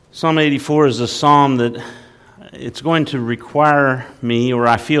Psalm 84 is a psalm that it's going to require me, or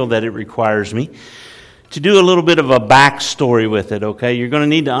I feel that it requires me, to do a little bit of a backstory with it, okay? You're going to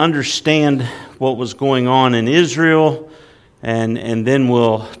need to understand what was going on in Israel, and then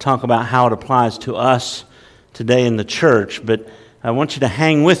we'll talk about how it applies to us today in the church. But I want you to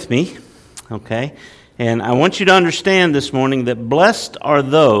hang with me, okay? And I want you to understand this morning that blessed are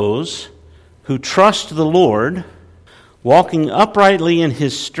those who trust the Lord, walking uprightly in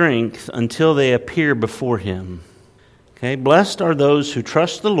His strength until they appear before Him. Okay, blessed are those who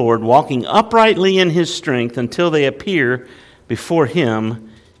trust the Lord, walking uprightly in His strength until they appear before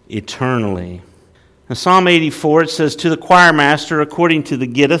Him eternally. In Psalm 84, it says, "To the choir master, according to the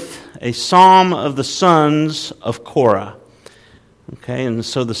Gittith, a psalm of the sons of Korah." Okay, and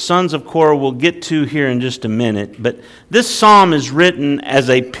so the sons of Korah we'll get to here in just a minute. But this psalm is written as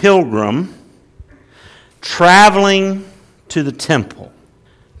a pilgrim traveling to the temple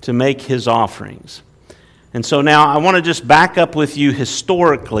to make his offerings. And so now I want to just back up with you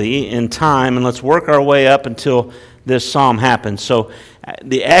historically in time, and let's work our way up until this psalm happens. So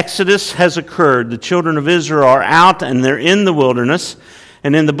the Exodus has occurred. The children of Israel are out and they're in the wilderness.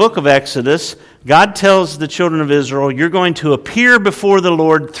 And in the book of Exodus, God tells the children of Israel, you're going to appear before the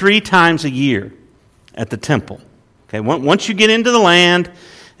Lord 3 times a year at the temple. Okay, once you get into the land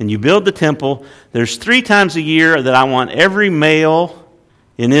and you build the temple, there's 3 times a year that I want every male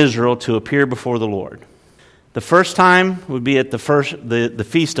in Israel to appear before the Lord. The first time would be at the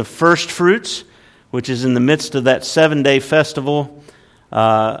Feast of First Fruits, which is in the midst of that 7-day festival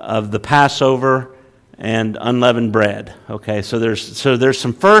of the Passover and unleavened bread. Okay, so there's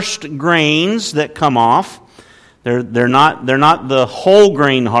some first grains that come off. They're not the whole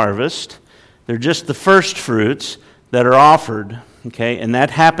grain harvest. They're just the first fruits that are offered. Okay, and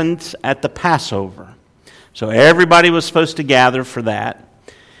that happens at the Passover. So everybody was supposed to gather for that.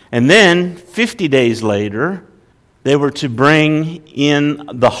 And then 50 days later, they were to bring in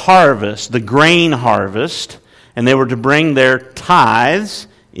the harvest, the grain harvest, and they were to bring their tithes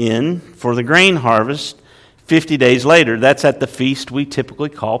in for the grain harvest 50 days later. That's at the feast we typically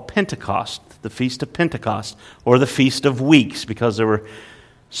call Pentecost, the Feast of Pentecost, or the Feast of Weeks, because there were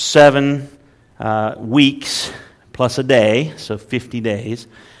 7 weeks plus a day, so 50 days.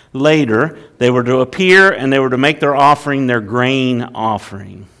 Later, they were to appear and they were to make their offering, their grain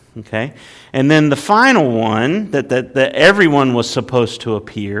offering. Okay? And then the final one that everyone was supposed to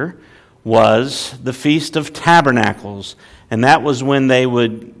appear was the Feast of Tabernacles. And that was when they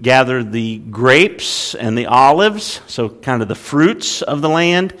would gather the grapes and the olives, so kind of the fruits of the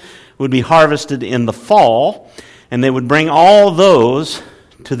land, would be harvested in the fall. And they would bring all those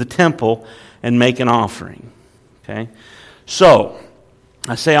to the temple and make an offering. Okay? So,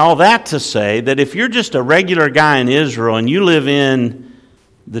 I say all that to say that if you're just a regular guy in Israel and you live in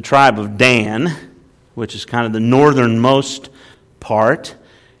the tribe of Dan, which is kind of the northernmost part,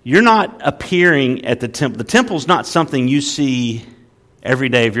 you're not appearing at the temple. The temple's not something you see every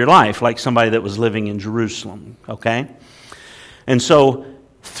day of your life, like somebody that was living in Jerusalem, okay? And so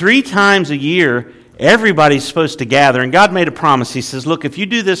 3 times a year, everybody's supposed to gather, and God made a promise. He says, look, if you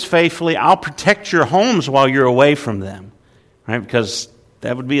do this faithfully, I'll protect your homes while you're away from them, right? Because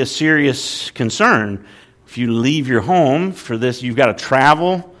that would be a serious concern. If you leave your home for this, you've got to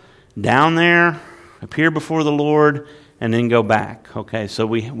travel down there, appear before the Lord, and then go back. Okay, so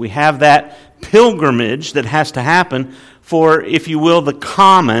we have that pilgrimage that has to happen for, if you will, the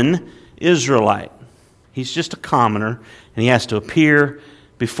common Israelite. He's just a commoner, and he has to appear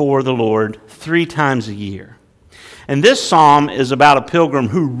before the Lord 3 times a year. And this psalm is about a pilgrim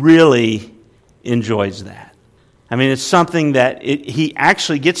who really enjoys that. I mean, it's something that he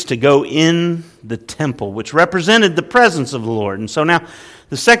actually gets to go in the temple, which represented the presence of the Lord. And so now,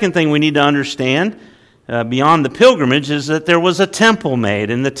 the second thing we need to understand beyond the pilgrimage is that there was a temple made.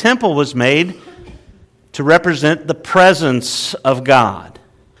 And the temple was made to represent the presence of God.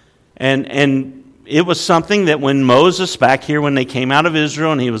 And it was something that when Moses, back here when they came out of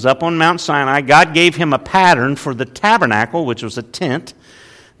Israel and he was up on Mount Sinai, God gave him a pattern for the tabernacle, which was a tent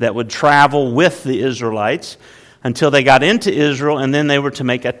that would travel with the Israelites until they got into Israel, and then they were to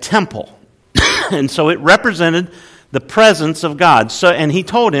make a temple. And so it represented the presence of God. So, and he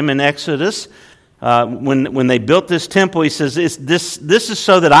told him in Exodus, when they built this temple, he says, this is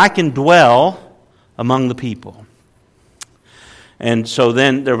so that I can dwell among the people. And so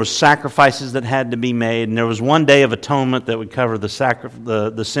then there were sacrifices that had to be made, and there was one day of atonement that would cover the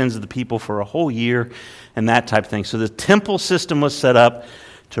sins of the people for a whole year, and that type of thing. So the temple system was set up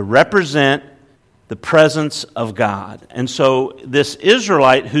to represent the presence of God. And so this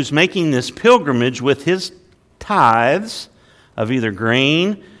Israelite who's making this pilgrimage with his tithes of either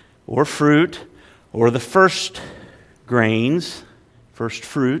grain or fruit, or the first grains, first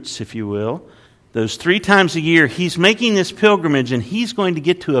fruits, if you will. Those 3 times a year, he's making this pilgrimage, and he's going to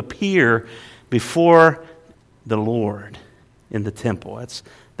get to appear before the Lord in the temple.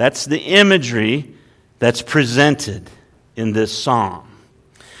 That's the imagery that's presented in this psalm.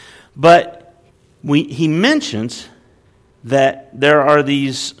 But he mentions that there are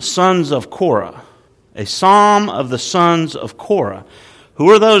these sons of Korah, a psalm of the sons of Korah. Who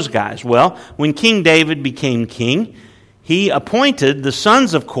are those guys? Well, when King David became king, he appointed the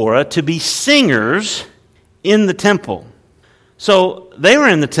sons of Korah to be singers in the temple. So they were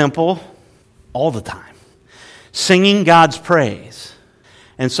in the temple all the time, singing God's praise.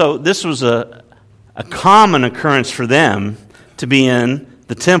 And so this was a common occurrence for them to be in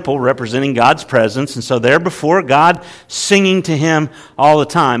the temple representing God's presence. And so they're before God singing to Him all the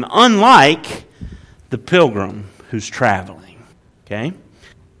time, unlike the pilgrim who's traveling. Okay?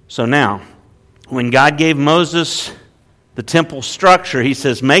 So now, when God gave Moses the temple structure, He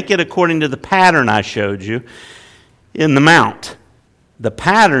says, make it according to the pattern I showed you in the mount. The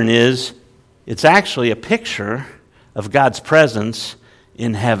pattern is, it's actually a picture of God's presence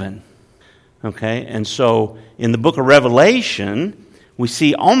in heaven. Okay? And so in the book of Revelation, we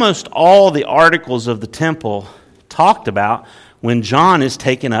see almost all the articles of the temple talked about when John is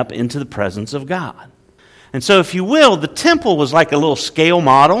taken up into the presence of God. And so, if you will, the temple was like a little scale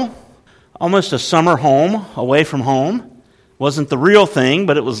model, almost a summer home away from home. Wasn't the real thing,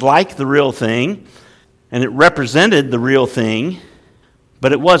 but it was like the real thing. And it represented the real thing,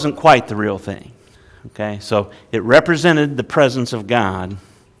 but it wasn't quite the real thing. Okay, so it represented the presence of God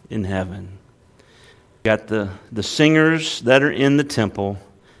in heaven. Got the singers that are in the temple.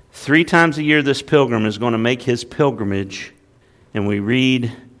 3 times a year this pilgrim is going to make his pilgrimage. And we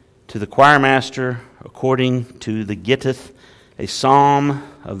read to the choir master, according to the Gittith, a psalm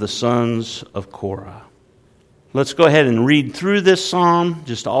of the sons of Korah. Let's go ahead and read through this psalm,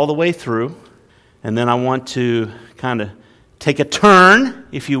 just all the way through. And then I want to kind of take a turn,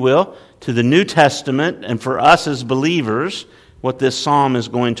 if you will, to the New Testament, and for us as believers, what this psalm is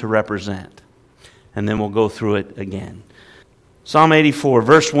going to represent. And then we'll go through it again. Psalm 84,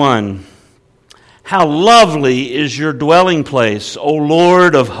 verse 1. How lovely is your dwelling place, O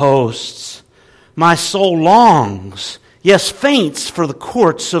Lord of hosts! My soul longs, yes, faints for the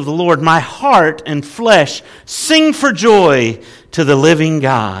courts of the Lord. My heart and flesh sing for joy to the living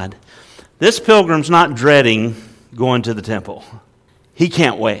God. This pilgrim's not dreading going to the temple. He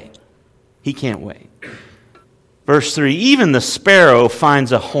can't wait. He can't wait. Verse 3, even the sparrow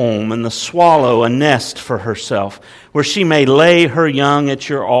finds a home, and the swallow a nest for herself, where she may lay her young at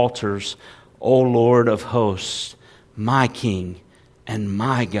your altars, O Lord of hosts, my King and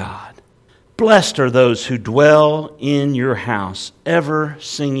my God. Blessed are those who dwell in your house, ever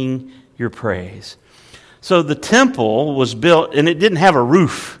singing your praise. So the temple was built, and it didn't have a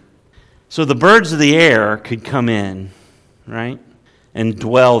roof. So the birds of the air could come in, right, and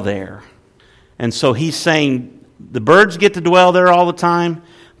dwell there. And so he's saying, the birds get to dwell there all the time,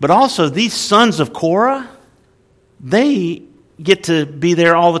 but also these sons of Korah, they get to be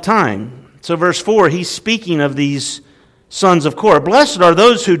there all the time. So verse 4, he's speaking of these sons of Korah. Blessed are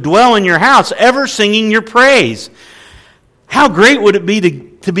those who dwell in your house, ever singing your praise. How great would it be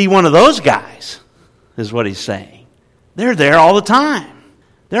to be one of those guys, is what he's saying. They're there all the time.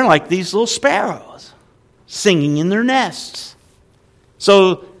 They're like these little sparrows, singing in their nests.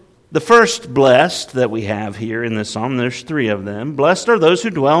 So the first blessed that we have here in this psalm, there's 3 of them. Blessed are those who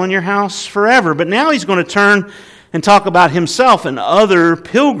dwell in your house forever. But now he's going to turn and talk about himself and other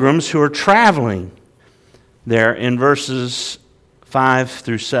pilgrims who are traveling there in verses 5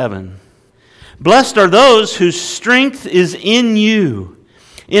 through 7. Blessed are those whose strength is in you,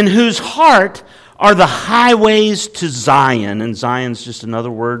 in whose heart are the highways to Zion. And Zion's just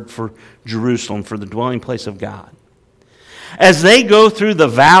another word for Jerusalem, for the dwelling place of God. As they go through the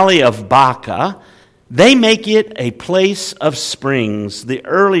valley of Baca, they make it a place of springs. The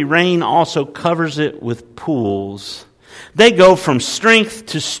early rain also covers it with pools. They go from strength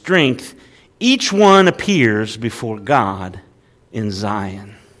to strength. Each one appears before God in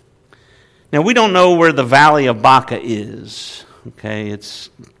Zion. Now, we don't know where the valley of Baca is. Okay, it's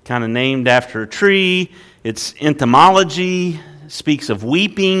kind of named after a tree. Its etymology speaks of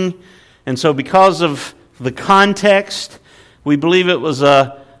weeping. And so because of the context, we believe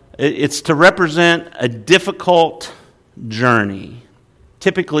it's to represent a difficult journey,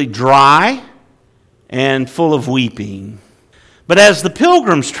 typically dry and full of weeping. But as the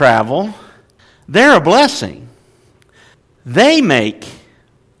pilgrims travel, they're a blessing. They make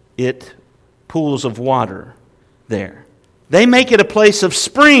it pools of water there. They make it a place of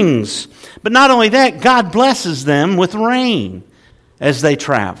springs. But not only that, God blesses them with rain as they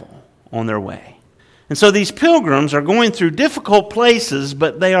travel on their way. And so these pilgrims are going through difficult places,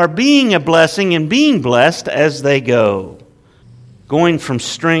 but they are being a blessing and being blessed as they go. Going from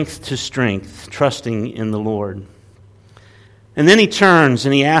strength to strength, trusting in the Lord. And then he turns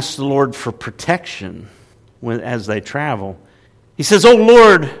and he asks the Lord for protection as they travel. He says, O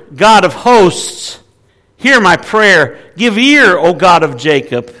Lord, God of hosts, hear my prayer. Give ear, O God of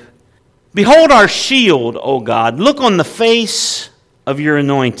Jacob. Behold our shield, O God. Look on the face of your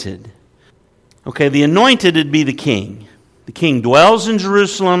anointed. Okay, the anointed would be the king. The king dwells in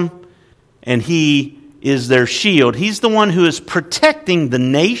Jerusalem, and he is their shield. He's the one who is protecting the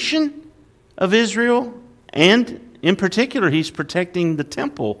nation of Israel, and in particular, he's protecting the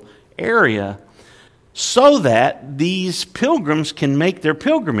temple area so that these pilgrims can make their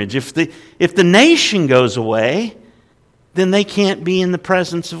pilgrimage. If the nation goes away, then they can't be in the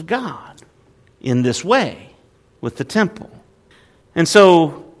presence of God in this way with the temple. And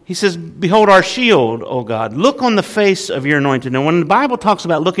so he says, behold our shield, O God. Look on the face of your anointed. Now, when the Bible talks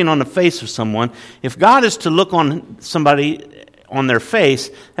about looking on the face of someone, if God is to look on somebody on their face,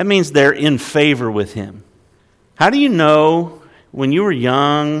 that means they're in favor with him. How do you know when you were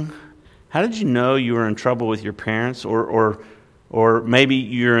young, how did you know you were in trouble with your parents or maybe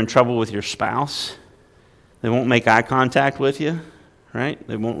you're in trouble with your spouse? They won't make eye contact with you, right?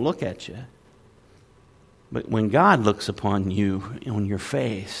 They won't look at you. But when God looks upon you on your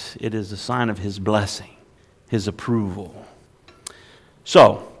face, it is a sign of his blessing, his approval.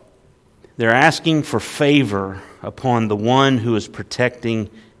 So, they're asking for favor upon the one who is protecting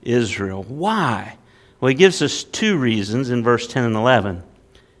Israel. Why? Well, he gives us two reasons in verse 10 and 11.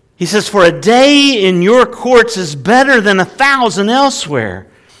 He says, for a day in your courts is better than 1,000 elsewhere.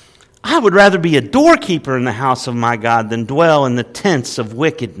 I would rather be a doorkeeper in the house of my God than dwell in the tents of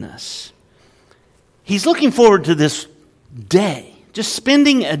wickedness. He's looking forward to this day, just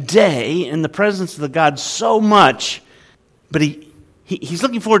spending a day in the presence of the God so much, but he's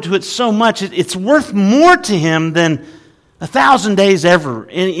looking forward to it so much, it's worth more to him than 1,000 days ever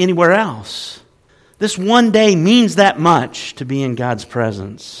anywhere else. This one day means that much to be in God's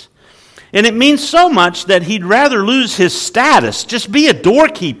presence. And it means so much that he'd rather lose his status, just be a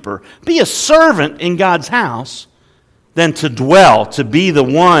doorkeeper, be a servant in God's house, than to dwell, to be the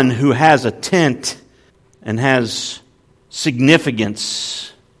one who has a tent and has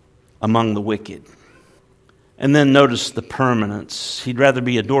significance among the wicked. And then notice the permanence. He'd rather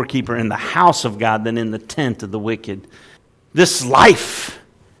be a doorkeeper in the house of God than in the tent of the wicked. This life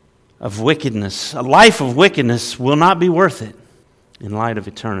of wickedness, a life of wickedness will not be worth it in light of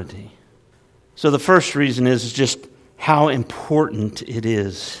eternity. So the first reason is just how important it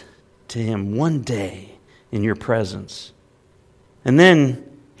is to him one day in your presence. And then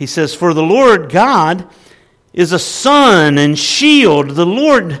he says, for the Lord God is a sun and shield. The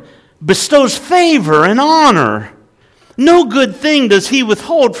Lord bestows favor and honor. No good thing does he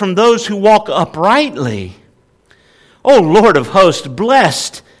withhold from those who walk uprightly. O Lord of hosts,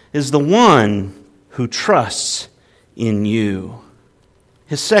 blessed is the one who trusts in you.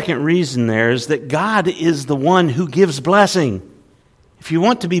 His second reason there is that God is the one who gives blessing. If you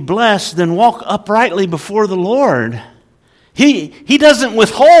want to be blessed, then walk uprightly before the Lord. He doesn't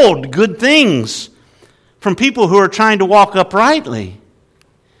withhold good things from people who are trying to walk uprightly.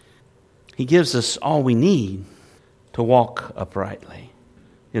 He gives us all we need to walk uprightly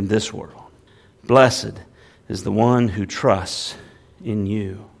in this world. Blessed is the one who trusts in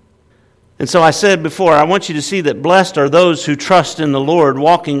you. And so I said before, I want you to see that blessed are those who trust in the Lord,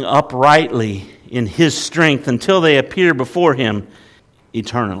 walking uprightly in his strength until they appear before him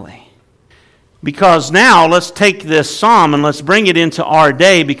eternally. Because now, let's take this psalm and let's bring it into our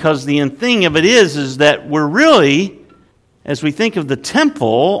day, because the thing of it is that we're really, as we think of the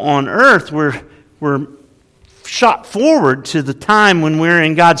temple on earth, we're shot forward to the time when we're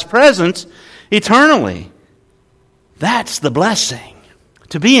in God's presence eternally. That's the blessing,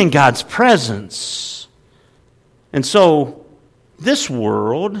 to be in God's presence. And so, this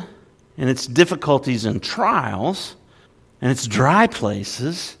world and its difficulties and trials and its dry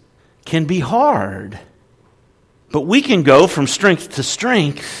places can be hard. But we can go from strength to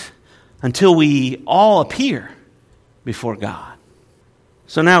strength until we all appear before God.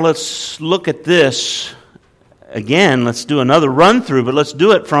 So now let's look at this again. Let's do another run through, but let's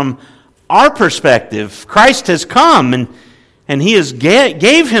do it from our perspective. Christ has come and he has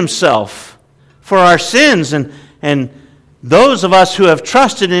gave himself for our sins, and those of us who have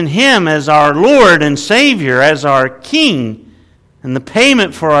trusted in him as our Lord and Savior, as our King, and the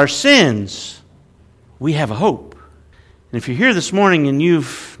payment for our sins, we have a hope. And if you're here this morning and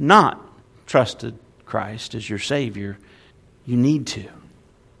you've not trusted Christ as your Savior, you need to.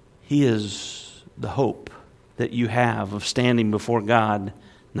 He is the hope that you have of standing before God,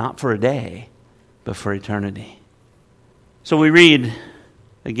 not for a day, but for eternity. So we read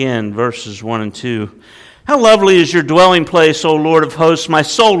again verses 1 and 2. How lovely is your dwelling place, O Lord of hosts! My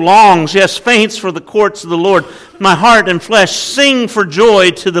soul longs, yes, faints for the courts of the Lord. My heart and flesh sing for joy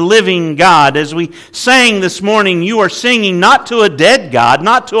to the living God. As we sang this morning, you are singing not to a dead God,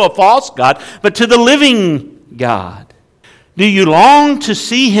 not to a false God, but to the living God. Do you long to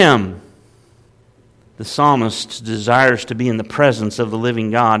see Him? The psalmist desires to be in the presence of the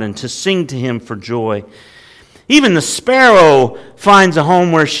living God and to sing to Him for joy. Even the sparrow finds a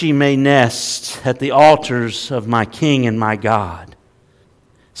home where she may nest at the altars of my King and my God.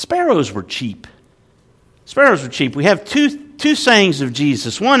 Sparrows were cheap. Sparrows were cheap. We have two sayings of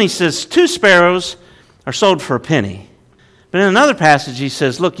Jesus. One, He says, 2 sparrows are sold for a penny. But in another passage, He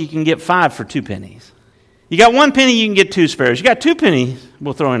says, look, you can get 5 for 2 pennies. You got 1 penny, you can get 2 sparrows. You got 2 pennies,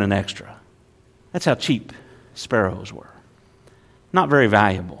 we'll throw in an extra. That's how cheap sparrows were. Not very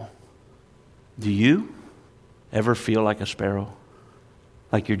valuable. Do you ever feel like a sparrow?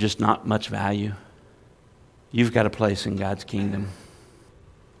 Like you're just not much value? You've got a place in God's kingdom.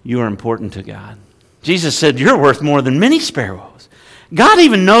 You are important to God. Jesus said, you're worth more than many sparrows. God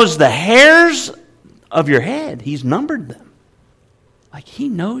even knows the hairs of your head. He's numbered them. Like He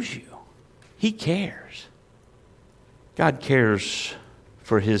knows you. He cares. God cares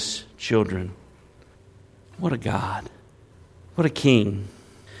for His children. What a God. What a King.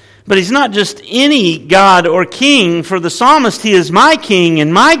 But He's not just any God or King. For the psalmist, He is my King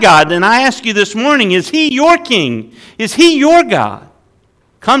and my God. And I ask you this morning, is He your King? Is He your God?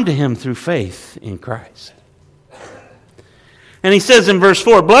 Come to Him through faith in Christ. And He says in verse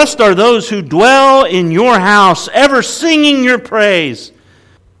 4, blessed are those who dwell in your house, ever singing your praise.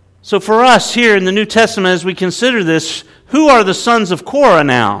 So for us here in the New Testament, as we consider this, who are the sons of Korah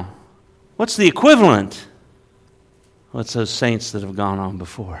now? What's the equivalent? Well, it's those saints that have gone on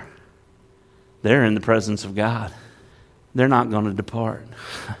before. They're in the presence of God. They're not going to depart.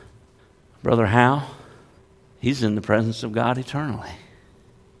 Brother Hal, he's in the presence of God eternally.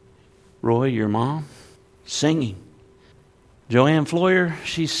 Roy, your mom, singing. Joanne Floyer,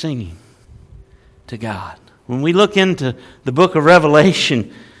 she's singing to God. When we look into the book of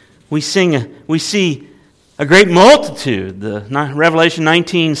Revelation, we see a great multitude. Revelation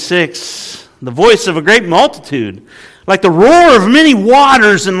 19:6, the voice of a great multitude, like the roar of many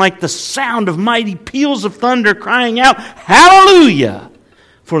waters and like the sound of mighty peals of thunder, crying out, Hallelujah!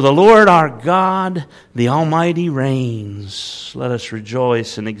 For the Lord our God, the Almighty, reigns. Let us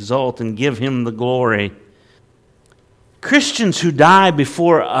rejoice and exult and give Him the glory. Christians who die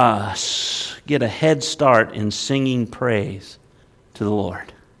before us get a head start in singing praise to the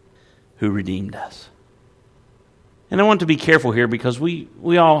Lord who redeemed us. And I want to be careful here because we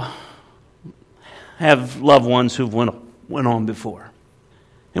all have loved ones who've went on before.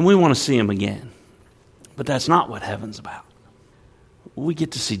 And we want to see them again. But that's not what heaven's about. We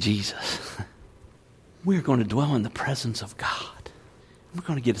get to see Jesus. We're going to dwell in the presence of God. We're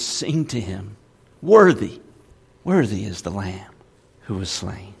going to get to sing to Him. Worthy is the Lamb who was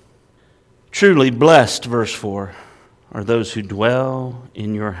slain. Truly blessed, verse 4, are those who dwell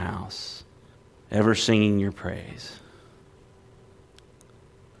in your house, ever singing your praise.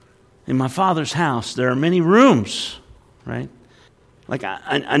 In my Father's house, there are many rooms, right? Like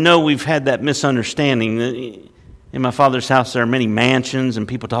I know we've had that misunderstanding. In my Father's house, there are many mansions, and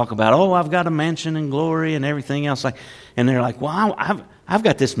people talk about, oh, I've got a mansion in glory and everything else. And they're like, well, I've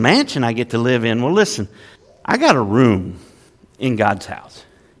got this mansion I get to live in. Well, listen, I got a room in God's house.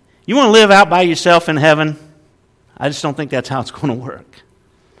 You want to live out by yourself in heaven? I just don't think that's how it's going to work.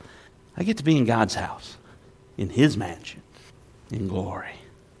 I get to be in God's house, in His mansion, in glory.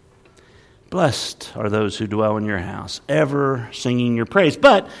 Blessed are those who dwell in your house, ever singing your praise.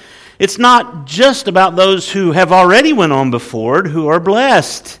 But it's not just about those who have already went on before who are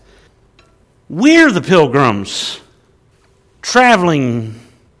blessed. We're the pilgrims traveling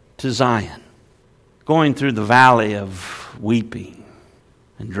to Zion, going through the valley of weeping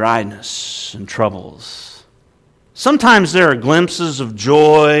and dryness and troubles. Sometimes there are glimpses of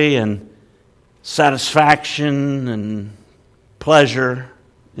joy and satisfaction and pleasure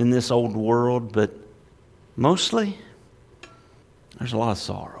in this old world, but mostly there's a lot of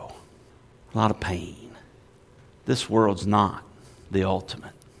sorrow, a lot of pain. This world's not the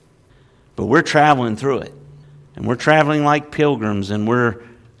ultimate. But we're traveling through it. And we're traveling like pilgrims, and we're,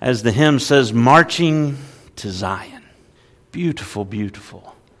 as the hymn says, marching to Zion. Beautiful,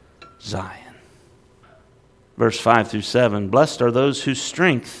 beautiful Zion. Verse 5 through 7, blessed are those whose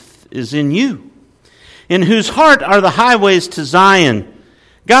strength is in you, in whose heart are the highways to Zion.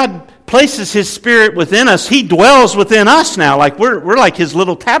 God places His Spirit within us. He dwells within us now, like we're like His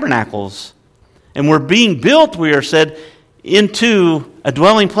little tabernacles. And we're being built, we are said, into a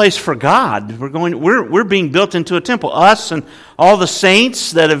dwelling place for God. We're being built into a temple. Us and all the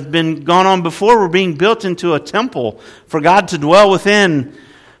saints that have been gone on before, we're being built into a temple for God to dwell within.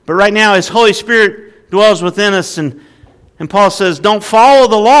 But right now, His Holy Spirit dwells within us, and Paul says, don't follow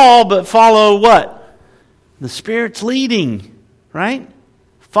the law, but follow what? The Spirit's leading, right?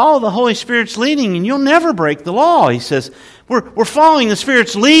 Follow the Holy Spirit's leading, and you'll never break the law. He says, we're following the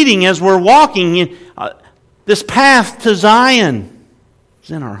Spirit's leading as we're walking in, this path to Zion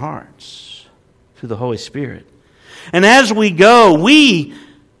is in our hearts through the Holy Spirit. And as we go, we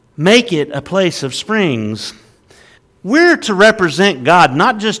make it a place of springs. We're to represent God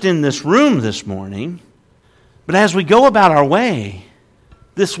not just in this room this morning, but as we go about our way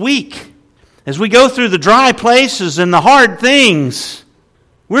this week, as we go through the dry places and the hard things,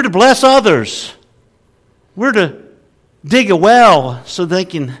 we're to bless others. We're to dig a well so they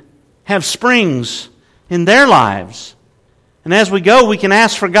can have springs in their lives. And as we go, we can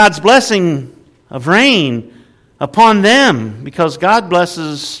ask for God's blessing of rain upon them, because God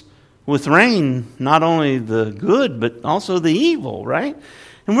blesses with rain not only the good, but also the evil, right?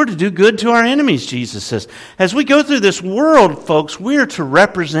 And we're to do good to our enemies, Jesus says. As we go through this world, folks, we're to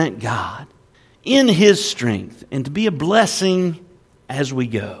represent God in His strength and to be a blessing as we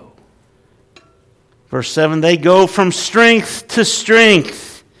go. Verse 7, they go from strength to strength.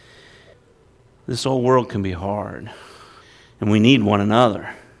 This old world can be hard, and we need one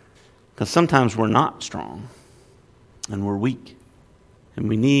another, because sometimes we're not strong, and we're weak, and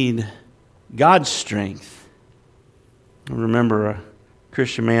we need God's strength. I remember a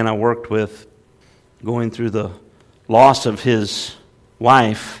Christian man I worked with going through the loss of his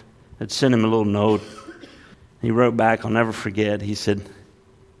wife. I'd sent him a little note. He wrote back, I'll never forget, he said,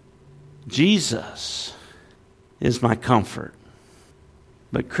 Jesus is my comfort,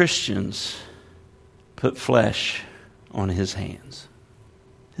 but Christians put flesh on His hands.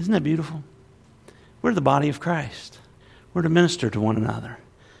 Isn't that beautiful? We're the body of Christ. We're to minister to one another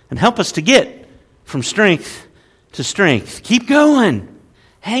and help us to get from strength to strength. Keep going.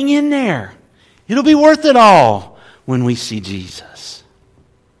 Hang in there. It'll be worth it all when we see Jesus.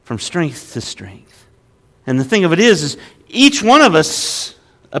 From strength to strength. And the thing of it is each one of us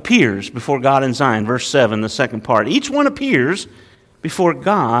appears before God in Zion. Verse 7, the second part. Each one appears before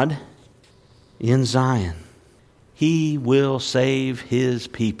God in Zion. He will save His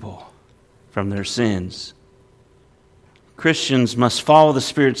people from their sins. Christians must follow the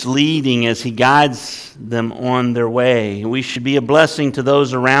Spirit's leading as He guides them on their way. We should be a blessing to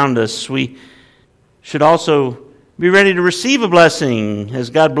those around us. We should also be ready to receive a blessing as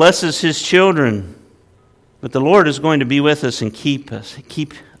God blesses His children. But the Lord is going to be with us and keep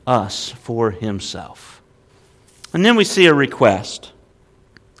us for Himself. And then we see a request.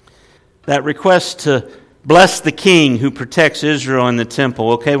 That request to bless the king who protects Israel in the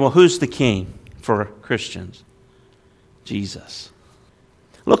temple. Okay, well, who's the king for Christians? Jesus.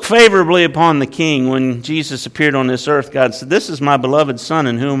 Look favorably upon the king. When Jesus appeared on this earth, God said, this is my beloved Son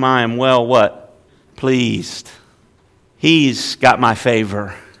in whom I am well, what? Pleased. He's got my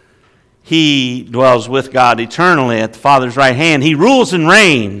favor. He dwells with God eternally at the Father's right hand. He rules and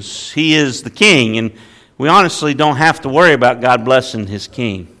reigns. He is the king. And we honestly don't have to worry about God blessing His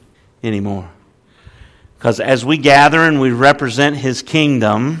king anymore. Because as we gather and we represent His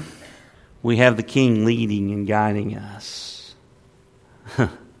kingdom, we have the King leading and guiding us.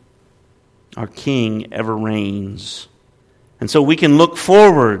 Our King ever reigns. And so we can look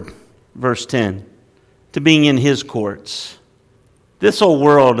forward, verse 10, to being in His courts. This old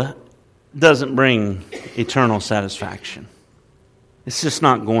world doesn't bring eternal satisfaction. It's just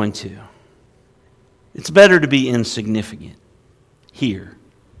not going to. It's better to be insignificant here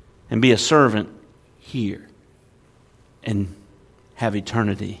and be a servant here and have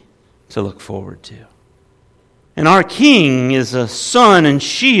eternity to look forward to. And our King is a sun and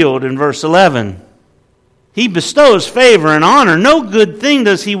shield in verse 11. He bestows favor and honor. No good thing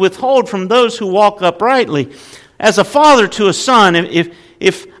does He withhold from those who walk uprightly. As a father to a son,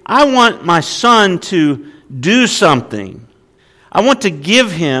 if I want my son to do something, I want to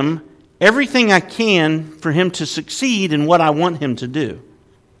give him everything I can for him to succeed in what I want him to do.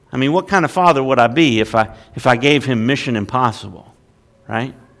 I mean, what kind of father would I be if I gave him Mission Impossible,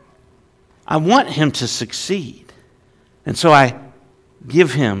 right? I want him to succeed. And so I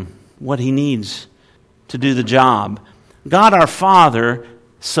give him what he needs to do the job. God our Father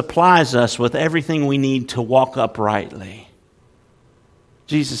supplies us with everything we need to walk uprightly.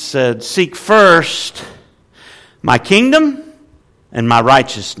 Jesus said, "Seek first my kingdom and my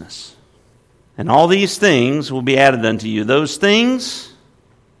righteousness, and all these things will be added unto you." Those things,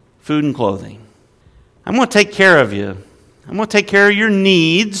 food and clothing. I'm going to take care of you. I'm going to take care of your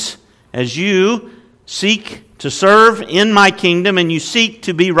needs as you seek to serve in my kingdom and you seek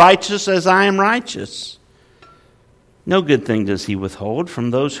to be righteous as I am righteous. No good thing does he withhold from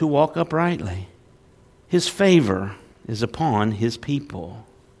those who walk uprightly. His favor is upon his people.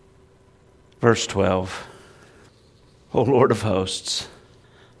 Verse 12. O Lord of hosts,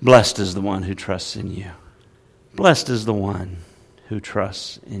 blessed is the one who trusts in you. Blessed is the one who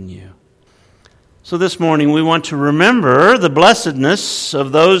trusts in you. So this morning we want to remember the blessedness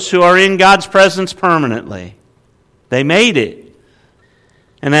of those who are in God's presence permanently. They made it.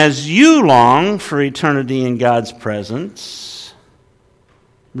 And as you long for eternity in God's presence,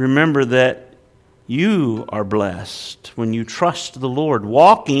 remember that you are blessed when you trust the Lord,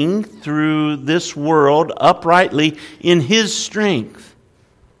 walking through this world uprightly in His strength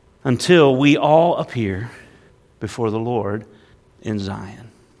until we all appear before the Lord in Zion.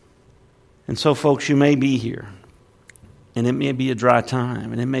 And so, folks, you may be here, and it may be a dry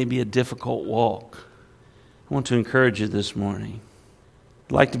time, and it may be a difficult walk. I want to encourage you this morning.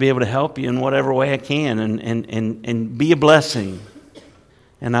 I'd like to be able to help you in whatever way I can and be a blessing.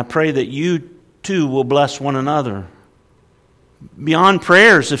 And I pray that you, too, will bless one another. Beyond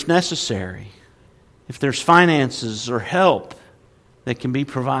prayers, if necessary. If there's finances or help that can be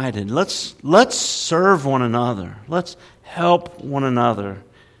provided, let's serve one another. Let's help one another.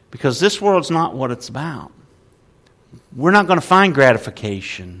 Because this world's not what it's about. We're not going to find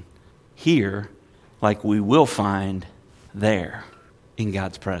gratification here like we will find there in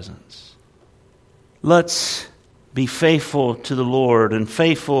God's presence. Let's be faithful to the Lord and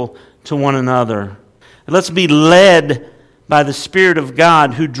faithful to one another. Let's be led by the Spirit of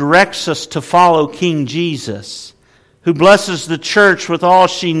God who directs us to follow King Jesus, who blesses the church with all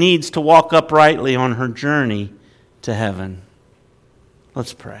she needs to walk uprightly on her journey to heaven.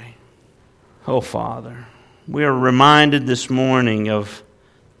 Let's pray. Oh, Father, we are reminded this morning of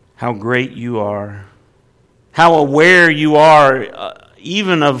how great you are, how aware you are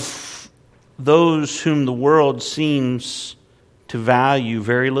even of those whom the world seems to value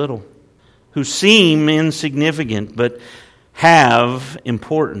very little, who seem insignificant but have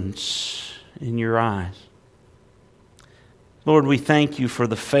importance in your eyes. Lord, we thank you for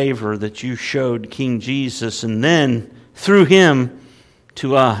the favor that you showed King Jesus and then through him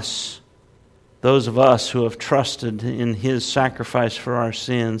to us, those of us who have trusted in his sacrifice for our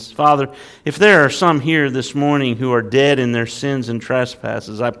sins. Father, if there are some here this morning who are dead in their sins and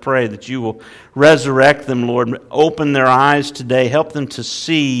trespasses, I pray that you will resurrect them, Lord. Open their eyes today. Help them to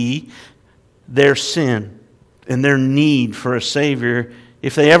see their sin and their need for a Savior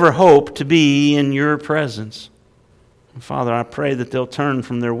if they ever hope to be in your presence. Father, I pray that they'll turn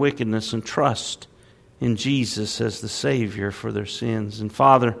from their wickedness and trust in Jesus as the Savior for their sins. And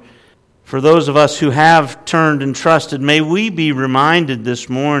Father, for those of us who have turned and trusted, may we be reminded this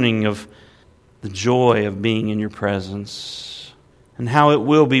morning of the joy of being in your presence and how it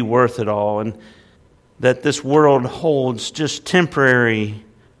will be worth it all, and that this world holds just temporary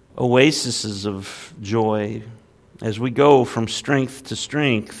oases of joy as we go from strength to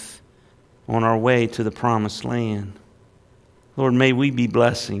strength on our way to the promised land. Lord, may we be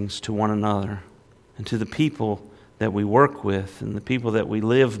blessings to one another and to the people that we work with and the people that we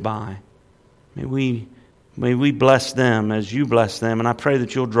live by. May we bless them as you bless them, and I pray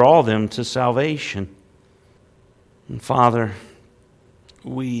that you'll draw them to salvation. And Father,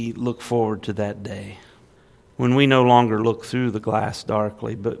 we look forward to that day when we no longer look through the glass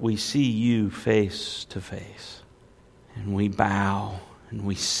darkly, but we see you face to face. And we bow and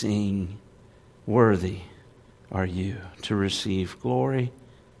we sing, "Worthy are you to receive glory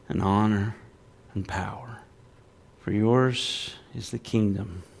and honor and power. For yours is the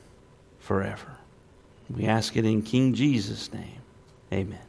kingdom forever." We ask it in King Jesus' name. Amen.